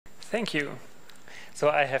Thank you. So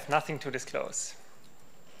I have nothing to disclose.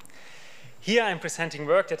 Here I'm presenting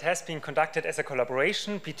work that has been conducted as a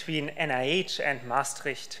collaboration between NIH and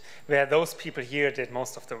Maastricht, where those people here did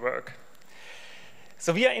most of the work.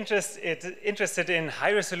 So we are interested in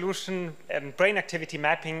high-resolution brain activity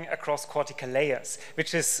mapping across cortical layers,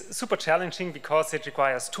 which is super challenging because it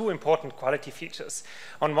requires two important quality features.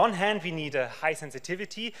 On one hand, we need a high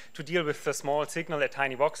sensitivity to deal with the small signal at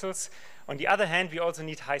tiny voxels. On the other hand, we also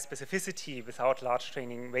need high specificity without large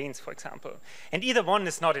training veins, for example. And either one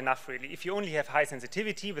is not enough, really. If you only have high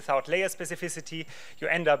sensitivity without layer specificity, you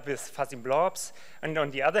end up with fuzzy blobs. And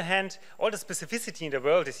on the other hand, all the specificity in the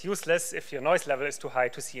world is useless if your noise level is too high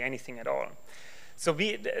to see anything at all. So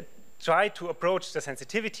we try to approach the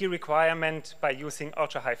sensitivity requirement by using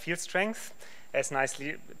ultra-high field strength, as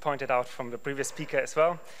nicely pointed out from the previous speaker as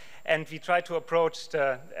well. And we try to approach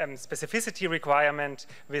the specificity requirement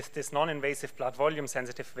with this non-invasive blood volume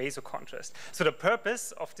sensitive vasocontrast. So the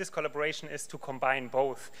purpose of this collaboration is to combine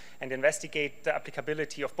both and investigate the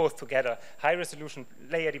applicability of both together, high resolution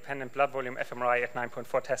layer-dependent blood volume fMRI at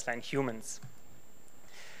 9.4 Tesla in humans.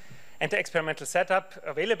 And the experimental setup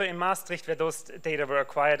available in Maastricht, where those data were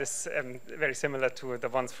acquired, is very similar to the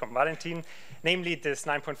ones from Valentin, namely this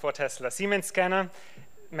 9.4 Tesla Siemens scanner,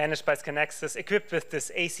 managed by Scanexus, equipped with this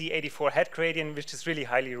AC84 head gradient, which is really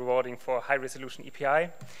highly rewarding for high-resolution EPI.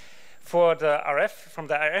 For the RF, from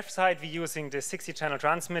the RF side, we're using the 60-channel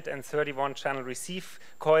transmit and 31-channel receive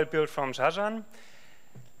coil built from Zhajian.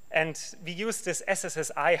 And we use this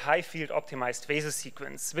SSSI high-field optimized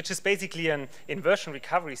vasosequence, which is basically an inversion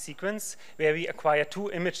recovery sequence where we acquire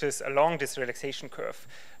two images along this relaxation curve.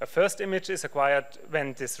 A first image is acquired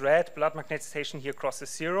when this red blood magnetization here crosses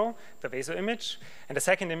zero, the vaso image, and the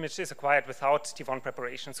second image is acquired without T1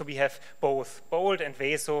 preparation. So we have both bold and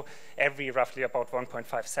vaso every roughly about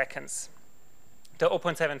 1.5 seconds. The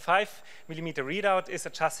 0.75 millimeter readout is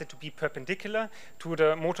adjusted to be perpendicular to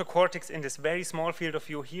the motor cortex in this very small field of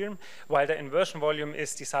view here, while the inversion volume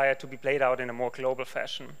is desired to be played out in a more global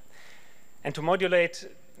fashion. And to modulate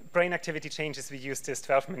brain activity changes, we use this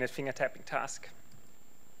 12-minute finger tapping task.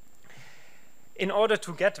 In order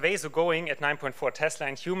to get vaso going at 9.4 Tesla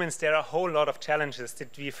in humans, there are a whole lot of challenges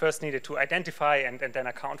that we first needed to identify and then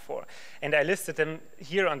account for. And I listed them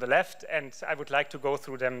here on the left, and I would like to go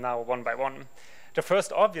through them now one by one. The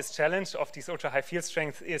first obvious challenge of these ultra-high field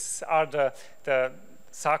strength are the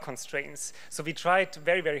SAR constraints. So we tried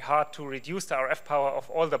very, very hard to reduce the RF power of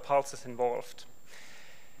all the pulses involved.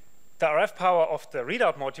 The RF power of the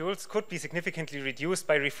readout modules could be significantly reduced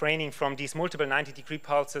by refraining from these multiple 90-degree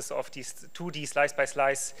pulses of these 2D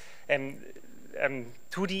slice-by-slice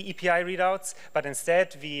 2D EPI readouts, but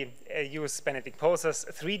instead we use Benedict Poser's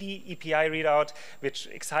 3D EPI readout, which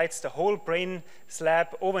excites the whole brain slab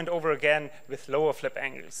over and over again with lower flip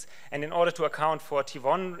angles. And in order to account for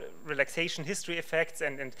T1 relaxation history effects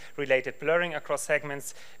and related blurring across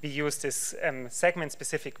segments, we use this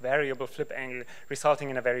segment-specific variable flip angle, resulting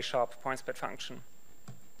in a very sharp point spread function.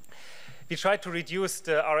 We tried to reduce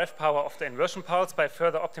the RF power of the inversion pulse by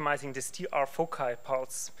further optimizing this TR foci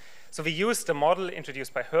pulse. So we used the model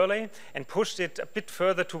introduced by Hurley and pushed it a bit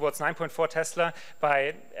further towards 9.4 Tesla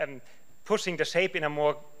by pushing the shape in a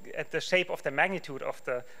more, the shape of the magnitude of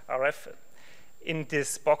the RF in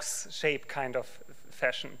this box shape kind of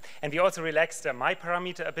fashion. And we also relaxed the Mi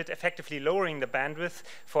parameter a bit, effectively lowering the bandwidth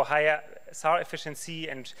for higher SAR efficiency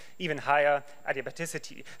and even higher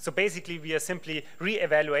adiabaticity. So basically, we are simply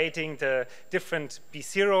re-evaluating the different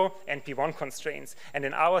B0 and B1 constraints. And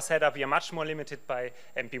in our setup, we are much more limited by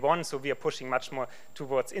B1, so we are pushing much more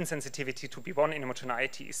towards insensitivity to B1 in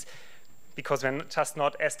homogeneities, because we're just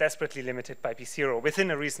not as desperately limited by B0 within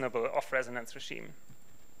a reasonable off-resonance regime.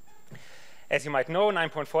 As you might know,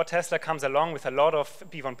 9.4 Tesla comes along with a lot of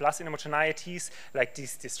B1 plus inhomogeneities, like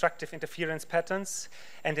these destructive interference patterns.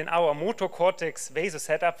 And in our motor cortex vaso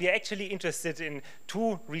setup, we are actually interested in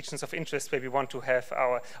two regions of interest where we want to have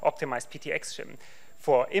our optimized PTX shim.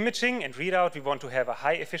 For imaging and readout, we want to have a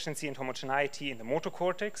high efficiency and homogeneity in the motor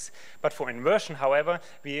cortex. But for inversion, however,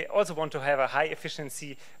 we also want to have a high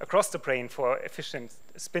efficiency across the brain for efficient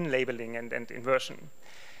spin labeling and inversion.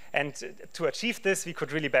 And to achieve this, we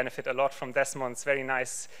could really benefit a lot from Desmond's very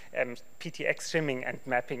nice PTX shimming and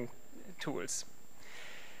mapping tools.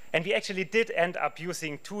 And we actually did end up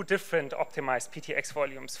using two different optimized PTX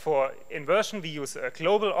volumes. For inversion, we use a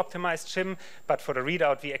global optimized shim, but for the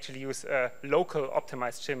readout, we actually use a local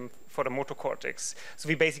optimized shim for the motor cortex. So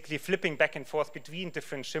we're basically flipping back and forth between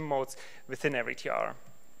different shim modes within every TR.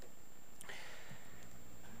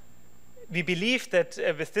 We believe that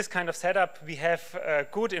with this kind of setup, we have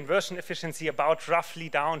good inversion efficiency about roughly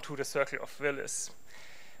down to the circle of Willis.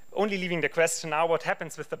 only leaving the question now, what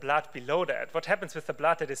happens with the blood below that? What happens with the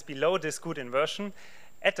blood that is below this good inversion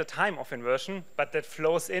at the time of inversion, but that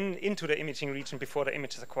flows into the imaging region before the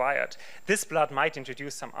image is acquired? This blood might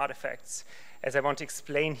introduce some artifacts, as I want to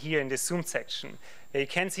explain here in this zoomed section. Where you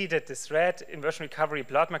can see that this red inversion recovery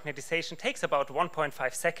blood magnetization takes about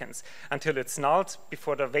 1.5 seconds until it's nulled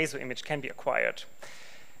before the vaso image can be acquired.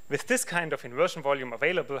 With this kind of inversion volume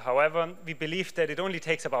available, however, we believe that it only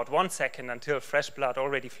takes about 1 second until fresh blood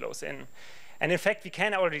already flows in. And in fact, we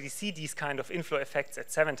can already see these kind of inflow effects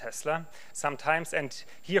at 7 Tesla sometimes. And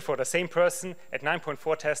here for the same person at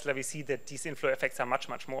 9.4 Tesla, we see that these inflow effects are much,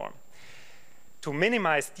 much more. To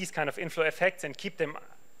minimize these kind of inflow effects and keep them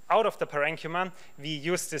out of the parenchyma, we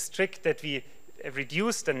use this trick that we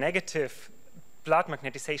reduce the negative blood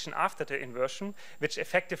magnetization after the inversion, which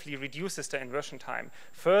effectively reduces the inversion time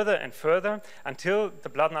further and further until the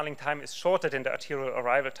blood nulling time is shorter than the arterial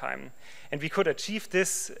arrival time. And we could achieve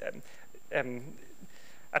this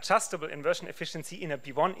adjustable inversion efficiency in a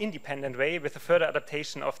B1 independent way with a further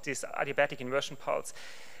adaptation of this adiabatic inversion pulse.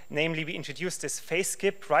 Namely, we introduce this phase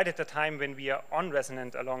skip right at the time when we are on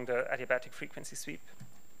resonant along the adiabatic frequency sweep.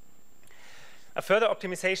 A further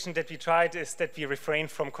optimization that we tried is that we refrain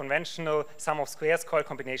from conventional sum of squares coil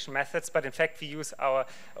combination methods, but in fact we use our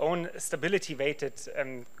own stability-weighted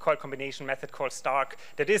coil combination method called STARC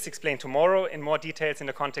that is explained tomorrow in more details in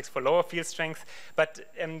the context for lower field strength, but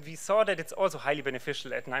we saw that it's also highly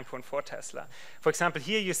beneficial at 9.4 Tesla. For example,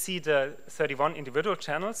 here you see the 31 individual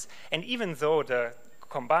channels, and even though the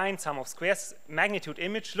combined sum of squares magnitude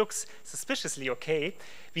image looks suspiciously okay,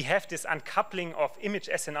 we have this uncoupling of image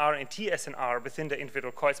SNR and TSNR within the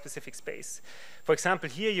individual coil-specific space. For example,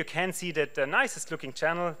 here you can see that the nicest looking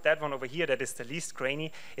channel, that one over here that is the least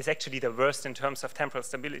grainy, is actually the worst in terms of temporal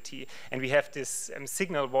stability. And we have this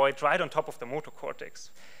signal void right on top of the motor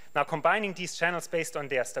cortex. Now, combining these channels based on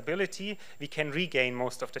their stability, we can regain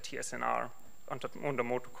most of the TSNR on the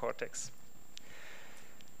motor cortex.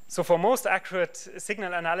 So for most accurate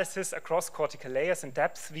signal analysis across cortical layers and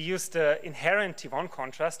depth, we use the inherent T1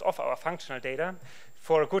 contrast of our functional data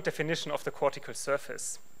for a good definition of the cortical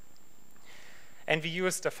surface. And we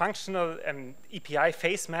use the functional EPI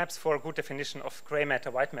phase maps for a good definition of gray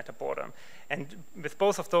matter, white matter border. And with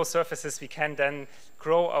both of those surfaces, we can then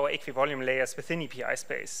grow our equivolume layers within EPI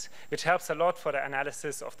space, which helps a lot for the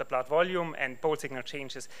analysis of the blood volume and bold signal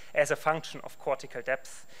changes as a function of cortical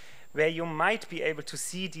depth, where you might be able to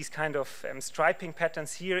see these kind of striping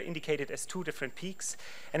patterns here indicated as 2 different peaks.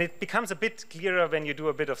 And it becomes a bit clearer when you do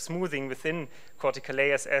a bit of smoothing within cortical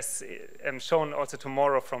layers, as shown also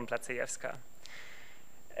tomorrow from Platsejewska.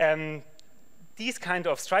 These kind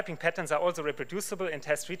of striping patterns are also reproducible in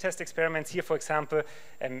test-retest experiments. Here, for example,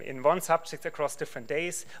 in one subject across different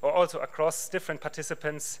days, or also across different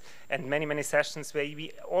participants and many, many sessions, where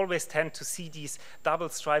we always tend to see these double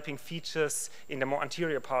striping features in the more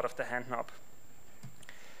anterior part of the hand knob.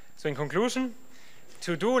 So in conclusion,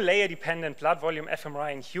 to do layer-dependent blood volume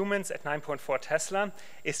fMRI in humans at 9.4 Tesla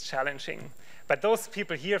is challenging. But those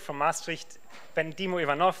people here from Maastricht, Dimo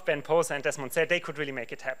Ivanov, Ben Poser, and Desmond said they could really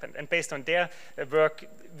make it happen. And based on their work,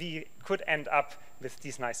 we could end up with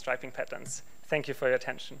these nice striping patterns. Thank you for your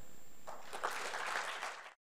attention.